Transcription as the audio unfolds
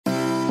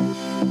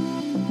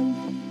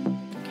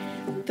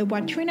The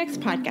What Your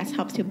Next podcast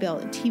helps you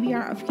build a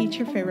TBR of each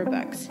your favorite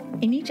books.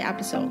 In each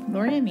episode,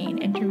 Laura and Maine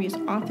interviews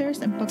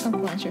authors and book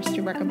influencers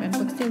to recommend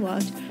books they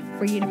loved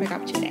for you to pick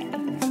up today.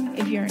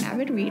 If you're an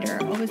avid reader,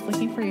 always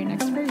looking for your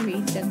next great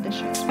read, then the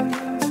show's for you.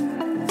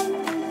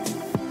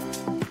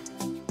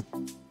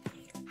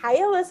 Hi,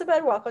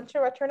 Elizabeth. Welcome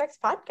to What Your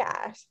Next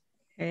podcast.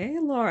 Hey,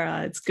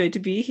 Laura. It's good to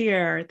be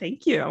here.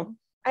 Thank you.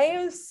 I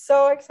am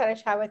so excited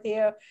to chat with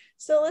you.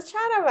 So let's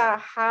chat about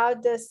how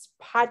this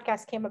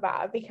podcast came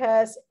about,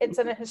 because it's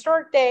a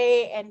historic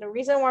day, and the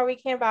reason why we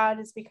came about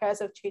is because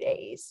of 2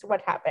 days.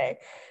 What happened?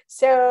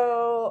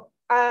 So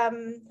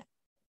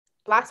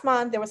last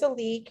month there was a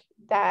leak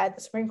that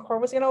the Supreme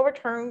Court was going to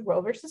overturn Roe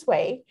versus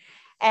Wade,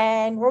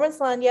 and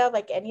Womanslandia,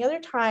 like any other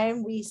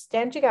time, we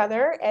stand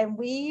together and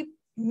we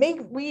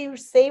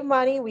save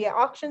money, we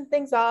auction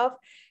things off,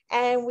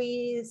 and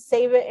we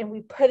save it and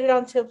we put it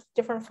onto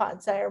different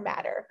funds that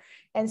matter.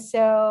 And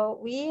so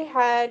we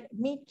had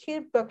Meet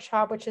Cute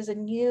Bookshop, which is a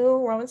new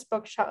romance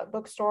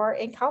bookstore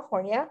in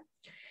California,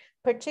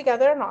 put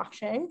together an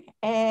auction,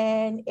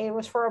 and it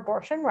was for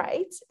abortion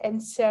rights.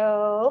 And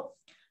so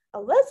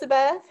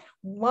Elizabeth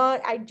won.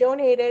 I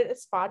donated a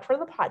spot for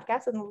the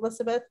podcast, and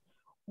Elizabeth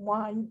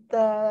won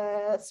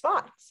the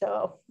spot.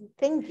 So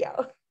thank you.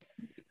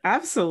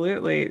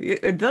 Absolutely.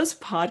 Those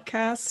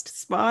podcast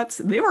spots,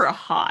 they were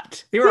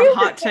hot. They were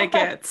hot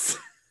tickets.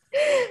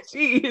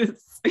 Jeez.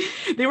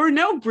 There were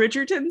no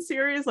Bridgerton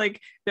series.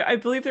 Like, I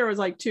believe there was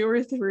like 2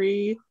 or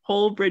 3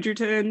 whole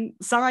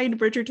signed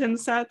Bridgerton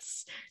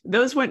sets.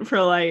 Those went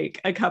for like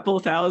a couple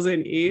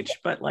thousand each,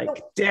 but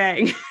like,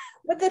 dang.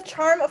 But the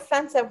Charm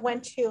Offensive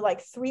went to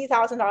like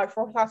 $3,000,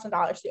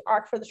 $4,000, the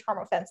arc for the Charm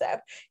Offensive.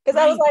 Because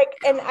I was like,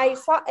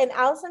 and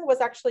Allison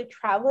was actually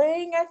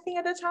traveling, I think,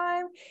 at the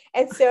time.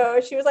 And so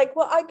she was like,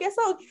 well, I guess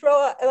I'll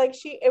throw,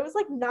 it was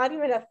like not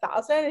even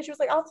 1,000. And she was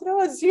like, I'll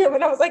throw a Zoom.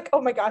 And I was like,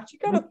 oh my gosh,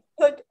 you're gonna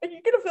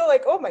feel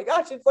like, oh my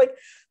gosh, it's like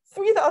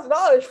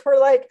 $3,000 for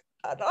like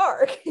an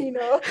arc, you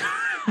know?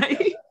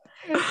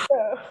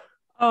 So.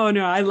 Oh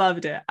no, I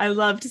loved it. I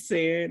loved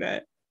seeing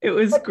it. It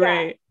was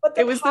great.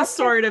 It was the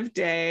sort of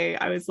day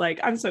I was like,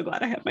 I'm so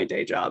glad I have my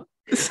day job.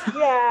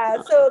 Yeah.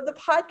 So the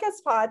podcast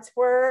spots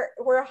were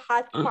a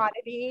hot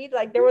commodity.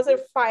 Like, there was a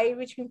fight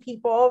between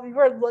people. We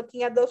were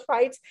looking at those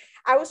fights.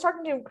 I was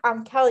talking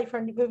to Kelly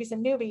from Movies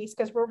and Newbies,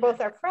 because we're both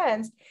our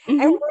friends, and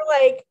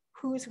we're like,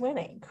 who's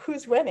winning?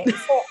 Who's winning?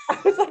 So I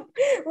was like,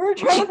 we were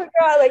trying to figure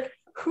out like,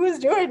 who's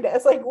doing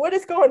this? Like, what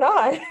is going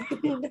on?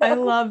 You know? I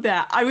love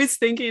that. I was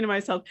thinking to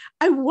myself,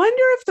 I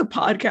wonder if the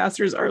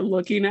podcasters are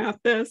looking at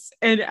this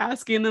and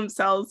asking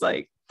themselves,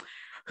 like,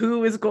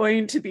 who is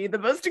going to be the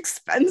most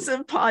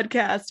expensive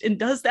podcast? And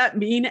does that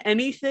mean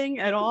anything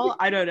at all?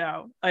 I don't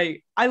know.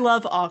 I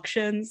love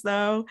auctions,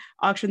 though.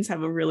 Auctions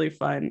have a really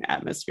fun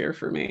atmosphere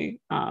for me.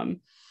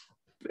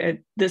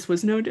 This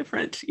was no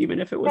different,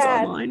 even if it was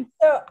online.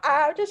 So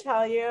I have to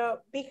tell you,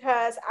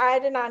 because I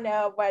did not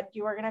know what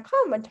you were going to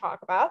come and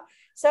talk about.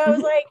 So I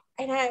was like,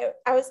 and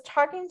I was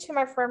talking to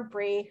my friend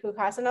Bree, who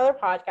has another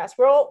podcast.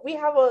 We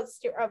have a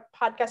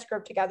podcast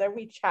group together.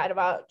 We chat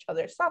about each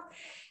other's stuff.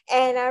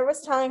 And I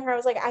was telling her, I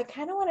was like, I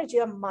kind of want to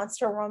do a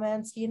monster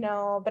romance, you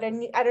know, but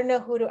I don't know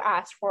who to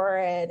ask for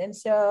it. And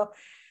so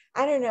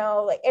I don't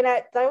know, like, and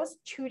that was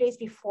 2 days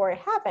before it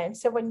happened.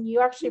 So when you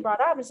actually brought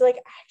up, it's like,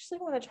 I actually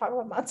want to talk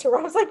about monster.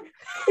 I was like,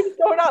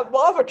 going on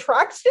law of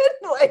attraction.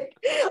 Like,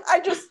 I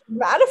just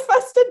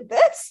manifested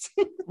this.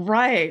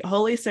 Right.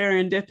 Holy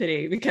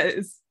serendipity.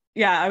 Because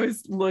I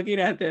was looking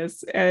at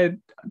this,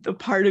 and the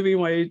part of me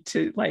wanted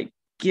to like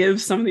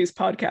give some of these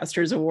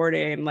podcasters a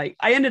warning. Like,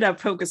 I ended up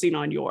focusing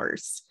on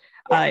yours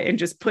and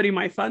just putting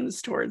my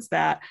funds towards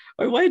that.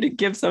 I wanted to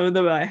give some of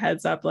them a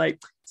heads up.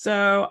 Like,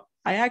 so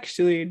I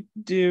actually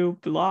do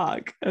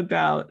blog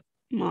about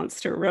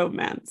monster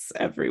romance,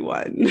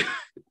 everyone.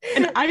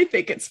 And I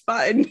think it's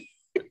fun.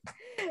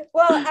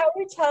 Well, I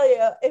would tell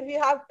you, if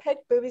you have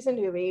picked Boobies and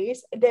Newbies,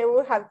 they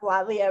would have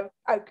gladly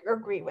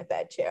agree with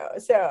that too.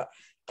 So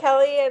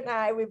Kelly and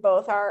I, we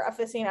both are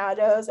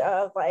aficionados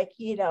of, like,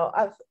 you know,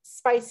 of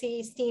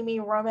spicy, steamy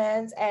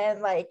romance,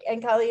 and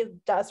Kelly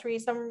does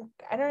read some,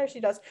 I don't know if she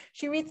does,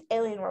 she reads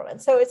alien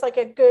romance. So it's like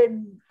a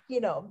good,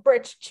 you know,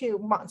 bridge to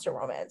monster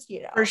romance,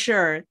 you know. For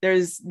sure.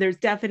 There's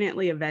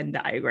definitely a Venn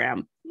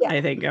diagram,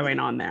 I think, going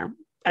on there.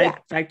 In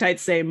fact, I'd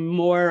say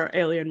more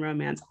alien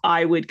romance.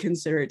 I would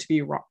consider it to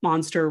be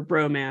monster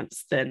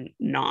romance than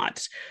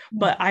not.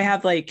 But I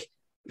have I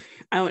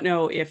don't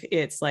know if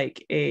it's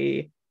like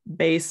a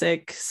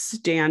basic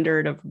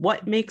standard of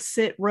what makes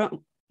it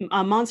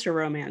a monster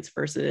romance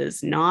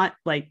versus not.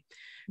 Like,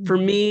 for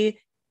me,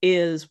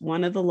 is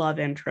one of the love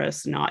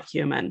interests not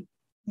human?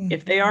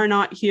 If they are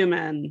not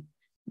human,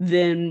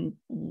 then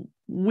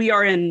we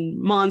are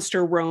in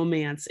monster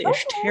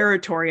romance-ish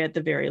territory at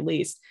the very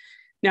least.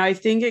 Now, I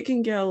think it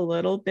can get a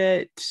little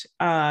bit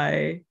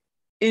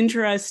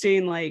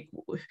interesting. Like,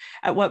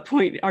 at what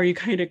point are you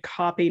kind of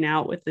copping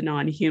out with the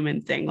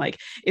non-human thing? Like,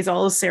 is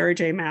all of Sarah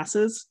J.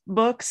 Maas's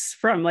books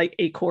from like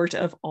A Court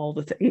of All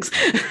the Things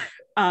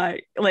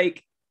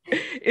like,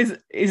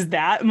 is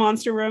that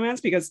monster romance?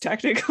 Because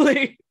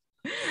technically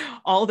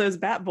all those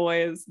bat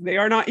boys, they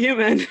are not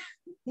human.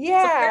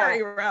 Yeah. It's a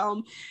fairy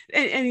realm.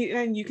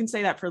 And you can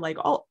say that for like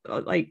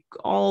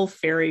all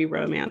fairy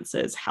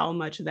romances, how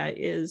much of that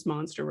is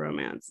monster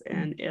romance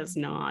and is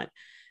not.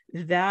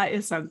 That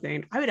is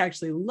something I would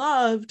actually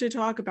love to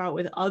talk about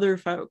with other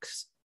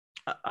folks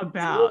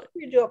about.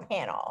 We do a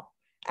panel.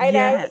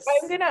 Yes.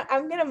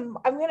 I'm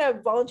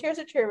gonna volunteer as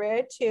a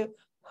curator to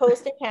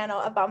host a panel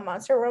about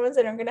monster romance,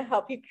 and I'm gonna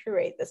help you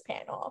curate this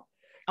panel.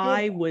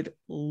 I would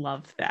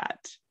love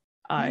that.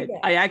 I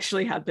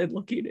actually have been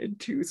looking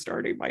into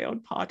starting my own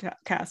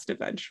podcast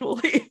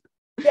eventually.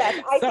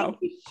 Yes, I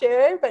think we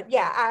should, but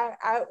yeah,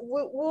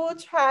 we'll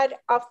chat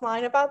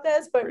offline about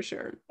this, but for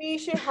sure we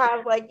should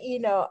have like,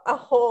 a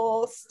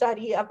whole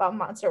study about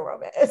monster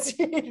romance.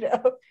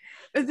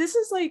 This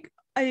is like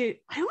I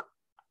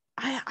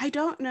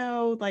don't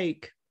know,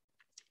 like,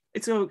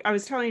 so I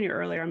was telling you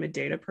earlier, I'm a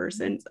data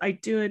person. I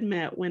do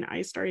admit when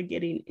I started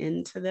getting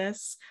into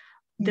this,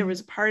 there was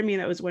a part of me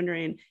that was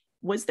wondering,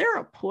 was there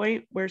a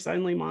point where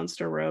suddenly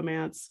monster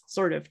romance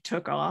sort of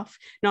took off?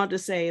 Not to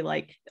say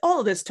like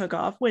all of this took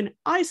off when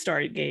I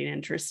started getting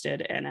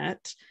interested in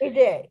it. It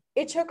did.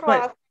 It took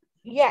off.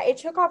 Yeah, it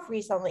took off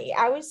recently.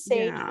 I would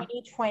say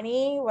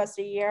 2020 was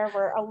the year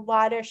where a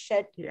lot of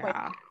shit went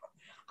down.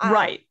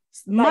 Right.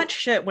 Much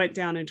shit went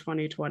down in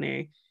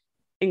 2020,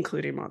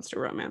 including monster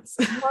romance.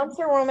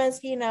 Monster romance,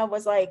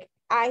 was like,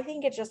 I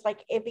think it's just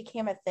like it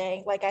became a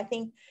thing. Like I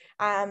think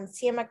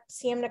CM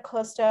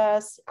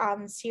Nacosta's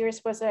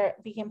series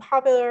became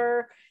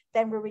popular.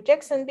 Then Ruby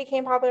Dixon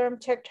became popular on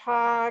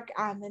TikTok.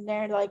 And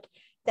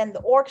then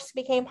the orcs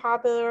became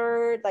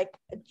popular. Like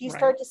you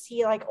start to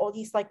see like all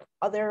these like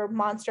other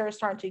monsters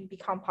starting to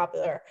become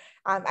popular.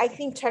 I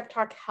think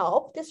TikTok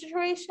helped the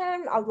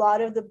situation. A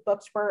lot of the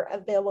books were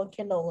available in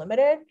Kindle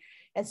Unlimited.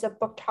 And so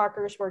book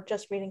talkers were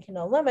just reading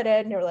Kindle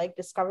Unlimited and they're like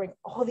discovering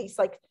all these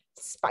like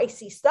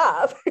spicy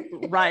stuff.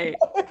 Right.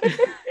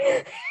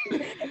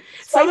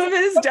 Some of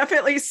it is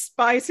definitely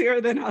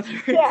spicier than others.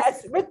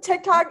 Yes, with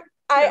TikTok,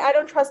 I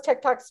don't trust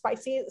TikTok's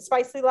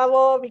spicy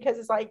level because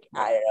it's like,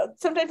 I don't know.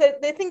 Sometimes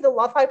they think the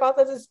love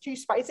hypothesis is too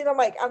spicy. And I'm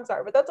like, I'm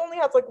sorry, but that only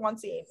has like one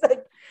scene.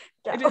 Like,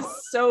 it is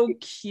so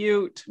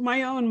cute.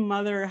 My own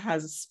mother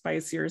has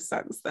spicier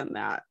scents than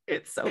that.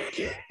 It's so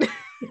cute.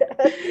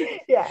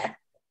 Yeah.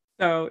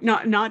 So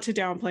not to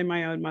downplay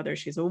my own mother.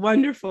 She's a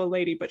wonderful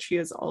lady, but she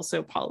is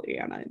also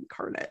Pollyanna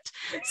incarnate.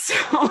 So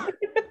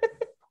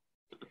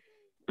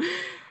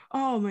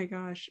oh my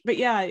gosh. But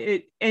yeah,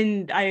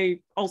 and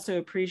I also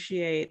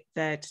appreciate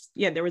that,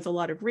 there was a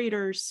lot of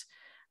readers.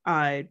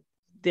 Amazon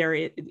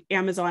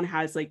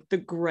has like the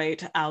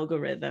great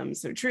algorithm.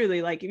 So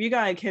truly, like if you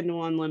got a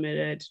Kindle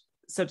Unlimited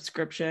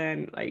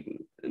subscription,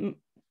 like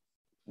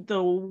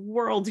the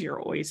world's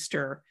your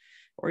oyster.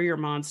 Or your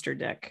monster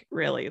deck,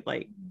 really.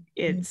 Like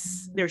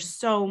there's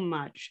so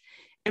much.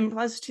 And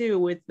plus too,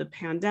 with the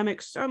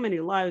pandemic, so many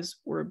lives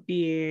were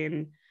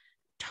being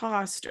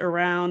tossed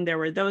around. There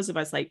were those of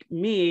us like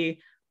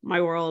me,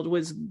 my world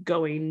was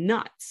going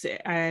nuts.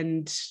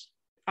 And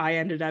I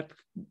ended up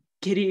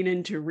getting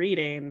into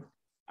reading.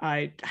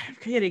 I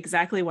forget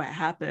exactly what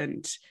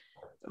happened.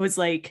 It was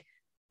like,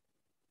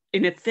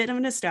 in a fit of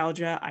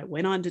nostalgia, I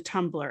went on to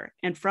Tumblr,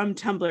 and from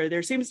Tumblr,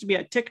 there seems to be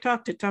a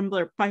TikTok to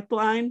Tumblr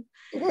pipeline.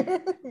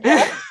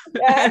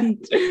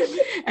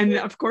 And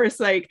of course,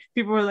 like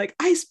people were like,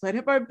 I split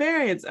up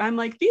barbarians. I'm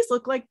like, these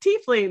look like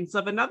tieflings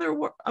of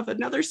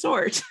another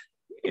sort.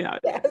 As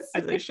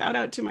a shout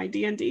out to my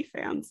D&D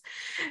fans.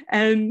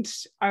 And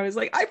I was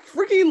like, I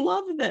freaking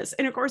love this.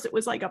 And of course, it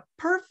was like a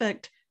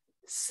perfect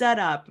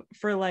setup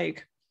for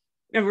like,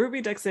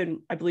 Ruby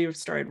Dixon, I believe,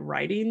 started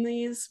writing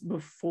these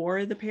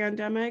before the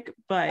pandemic,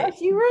 but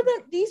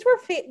these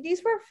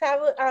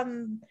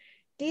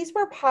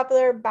were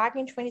popular back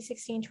in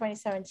 2016,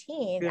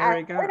 2017.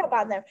 I heard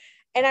about them,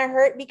 and I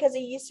heard because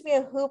it used to be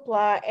a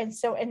Hoopla, it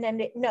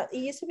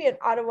used to be an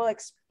Audible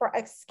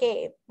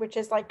Escape, which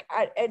is like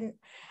an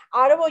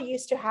Audible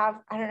used to have,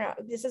 I don't know,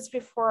 this is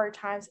before our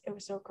times, it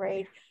was so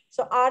great.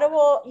 So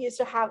Audible used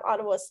to have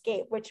Audible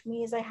Escape, which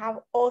means they have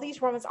all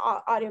these romance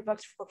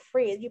audiobooks for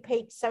free. You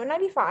pay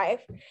 $7.95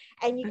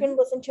 and you can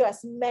listen to as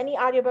many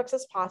audiobooks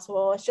as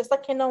possible. It's just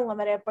like Kindle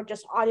Unlimited, but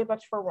just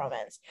audiobooks for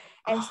romance.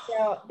 And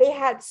so they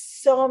had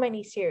so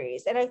many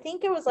series. And I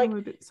think it was like,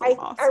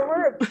 awesome. I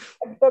remember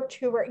a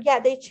booktuber. Yeah,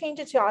 they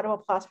changed it to Audible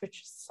Plus,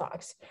 which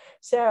sucks.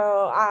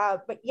 So,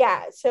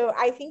 so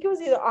I think it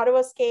was either Audible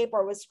Escape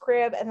or it was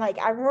Crib. And like,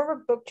 I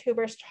remember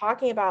booktubers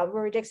talking about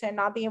Ruby Dixon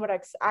not being able to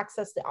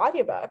access the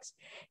audiobooks.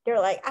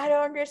 They're like, I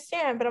don't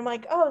understand, but I'm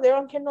like, oh, they're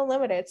on Kindle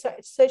Limited.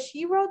 So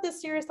she wrote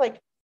this series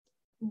like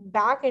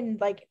back in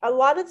like a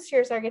lot of the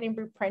series are getting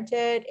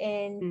reprinted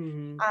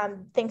in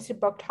thanks to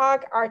Book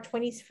Talk, our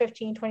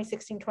 2015,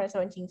 2016,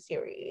 2017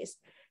 series.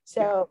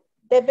 So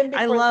they've been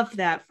I love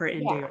that for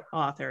indie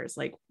authors.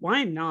 Like,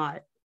 why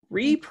not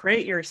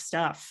reprint your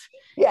stuff?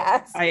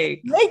 Yes.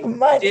 Like, make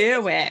money.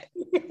 Do it.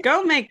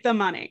 Go make the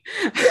money.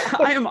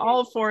 I am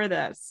all for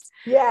this.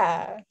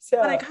 Yeah. So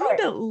but I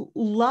kind of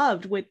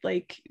loved with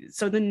like,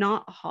 so the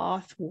Not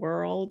Hoth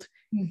world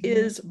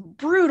is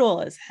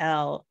brutal as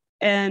hell.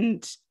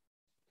 And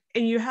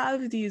you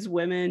have these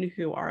women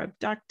who are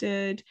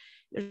abducted.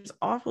 There's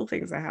awful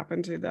things that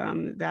happen to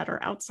them that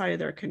are outside of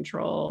their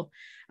control.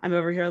 I'm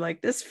over here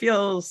like, this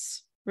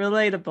feels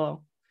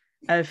relatable.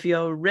 I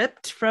feel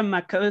ripped from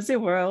my cozy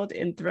world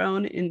and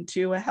thrown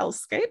into a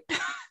hellscape.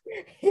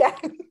 Yeah.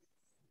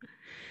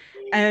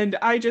 And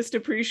I just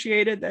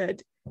appreciated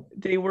that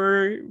they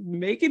were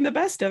making the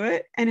best of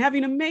it and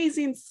having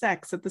amazing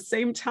sex at the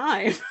same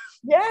time.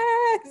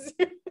 Yes.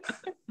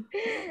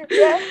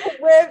 Yes,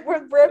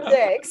 with rib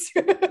dicks.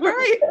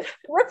 Right.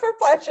 Rib for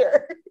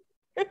pleasure.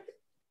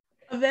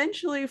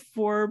 Eventually,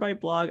 for my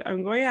blog,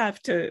 I'm going to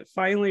have to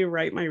finally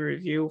write my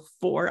review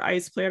for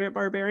Ice Planet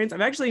Barbarians.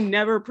 I've actually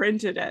never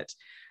printed it,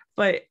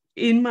 but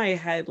in my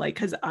head, like,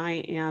 because I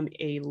am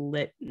a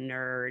lit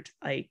nerd,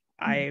 like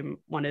I'm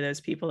one of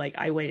those people, like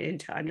I went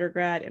into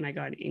undergrad and I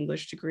got an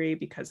English degree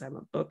because I'm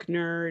a book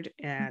nerd,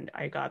 and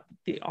I got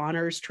the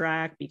honors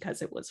track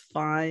because it was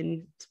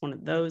fun. It's one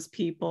of those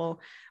people.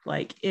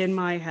 Like in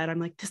my head, I'm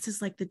like, this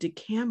is like the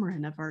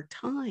Decameron of our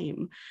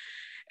time.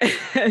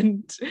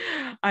 And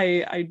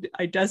I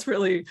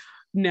desperately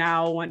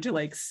now want to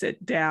like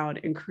sit down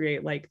and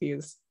create like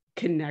these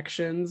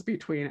connections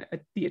between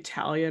the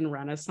Italian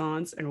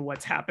Renaissance and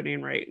what's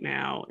happening right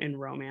now in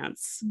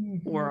romance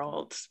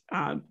world,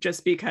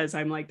 just because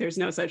I'm like, there's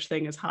no such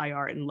thing as high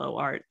art and low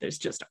art. There's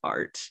just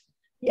art.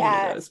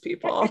 Yes. One of those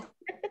people.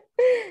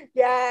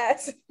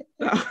 Yes.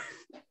 So.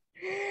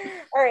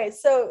 All right,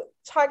 so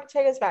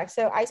take us back.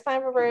 So Ice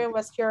Planet Barbarian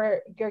was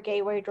your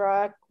gateway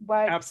drug.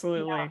 What?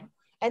 Absolutely. You know,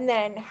 and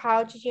then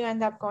how did you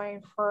end up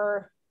going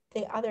for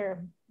the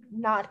other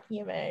not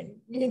human,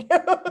 you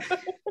know?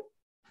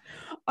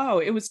 Oh,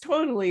 it was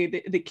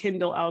totally the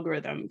Kindle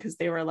algorithm, because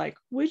they were like,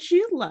 would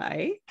you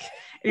like?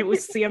 And it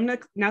was Sam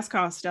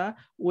Nascosta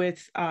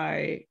with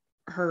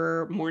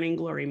her Morning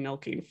Glory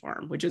Milking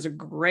Farm, which is a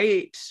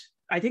great,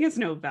 I think it's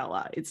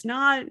novella. It's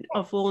not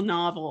a full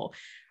novel,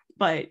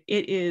 but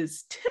it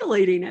is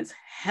titillating as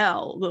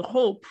hell. The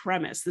whole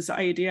premise, this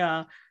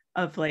idea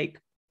of like,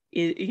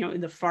 in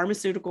the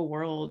pharmaceutical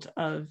world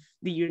of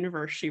the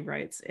universe she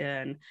writes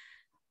in,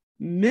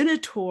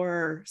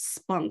 Minotaur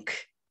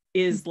spunk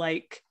is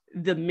like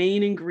the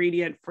main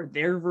ingredient for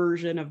their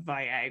version of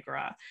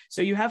Viagra.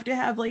 So you have to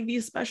have like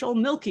these special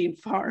milking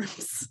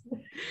farms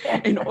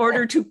in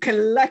order to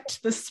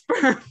collect the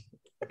sperm.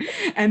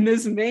 And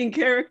this main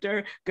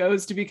character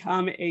goes to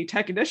become a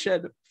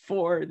technician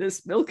for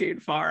this milking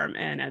farm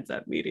and ends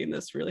up meeting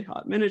this really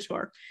hot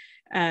Minotaur.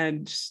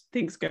 And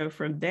things go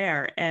from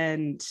there.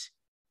 And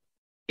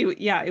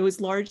it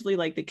was largely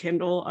like the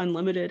Kindle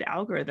Unlimited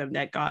algorithm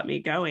that got me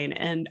going.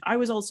 And I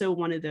was also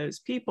one of those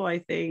people, I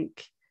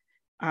think,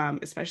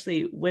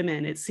 especially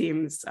women, it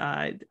seems,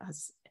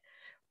 us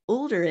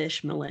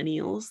older-ish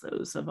millennials,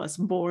 those of us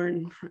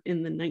born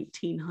in the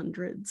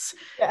 1900s,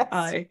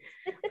 Yes.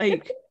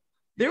 like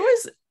there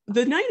was,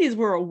 the 90s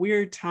were a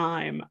weird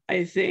time,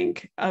 I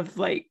think, of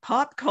like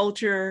pop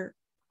culture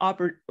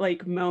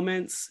like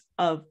moments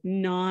of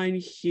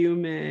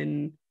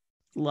non-human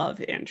love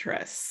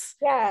interests.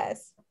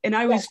 Yes. And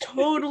I was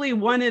totally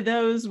one of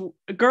those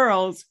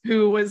girls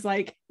who was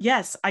like,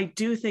 yes, I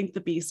do think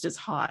the Beast is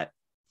hot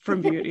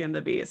from Beauty and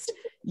the Beast.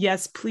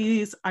 Yes,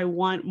 please, I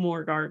want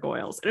more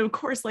gargoyles. And of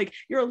course, like,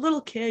 you're a little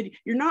kid,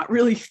 you're not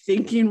really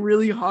thinking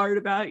really hard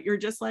about it. You're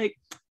just like,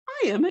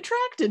 I am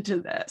attracted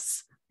to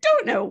this.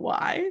 Don't know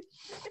why.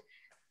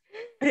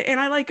 And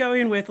I like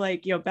going with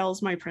like,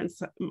 Belle's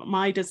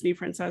my Disney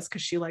princess,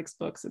 because she likes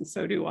books and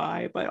so do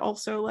I. But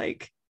also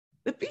like,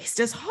 the Beast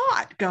is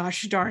hot,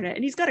 gosh darn it.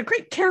 And he's got a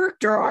great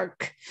character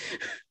arc.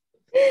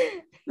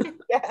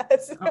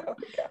 Yes. Oh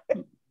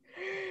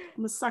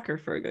I'm a sucker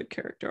for a good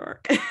character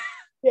arc.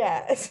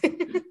 Yes.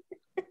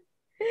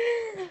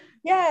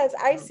 Yes,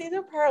 I see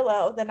the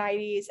parallel of the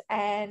 90s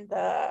and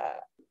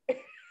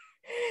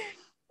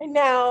and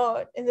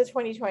now in the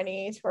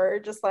 2020s, we're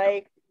just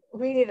like,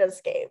 we need to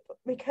escape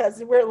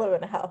because we're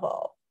living a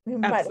hellhole. We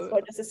might as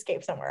well just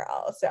escape somewhere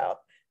else. So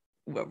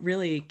what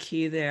really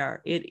key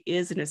there, it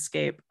is an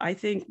escape. I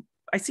think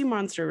I see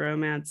monster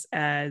romance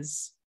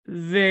as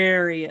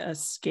very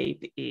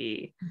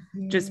escape-y,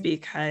 just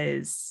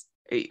because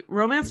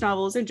romance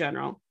novels in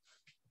general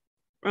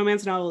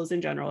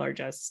are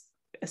just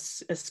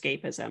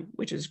escapism,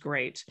 which is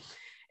great.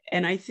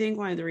 And I think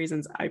one of the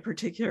reasons I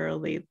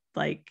particularly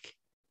like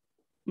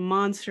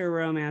monster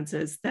romance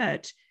is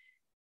that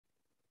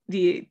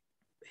the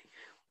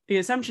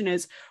assumption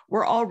is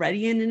we're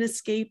already in an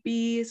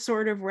escapey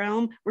sort of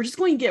realm. We're just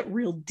going to get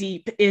real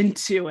deep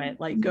into it,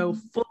 like go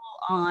full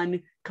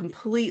on,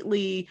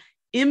 completely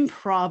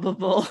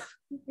improbable.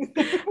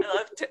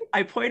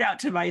 I point out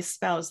to my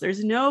spouse,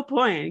 there's no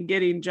point in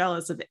getting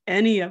jealous of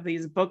any of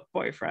these book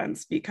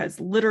boyfriends, because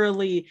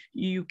literally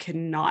you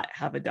cannot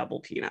have a double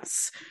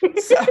penis.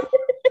 So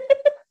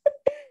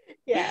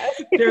yeah,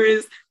 there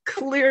is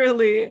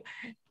clearly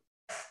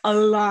a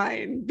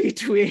line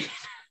between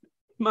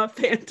my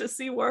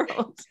fantasy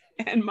world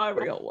and my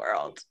real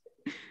world,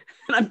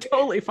 and I'm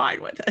totally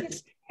fine with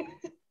it.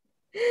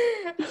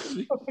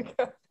 Oh my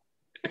God.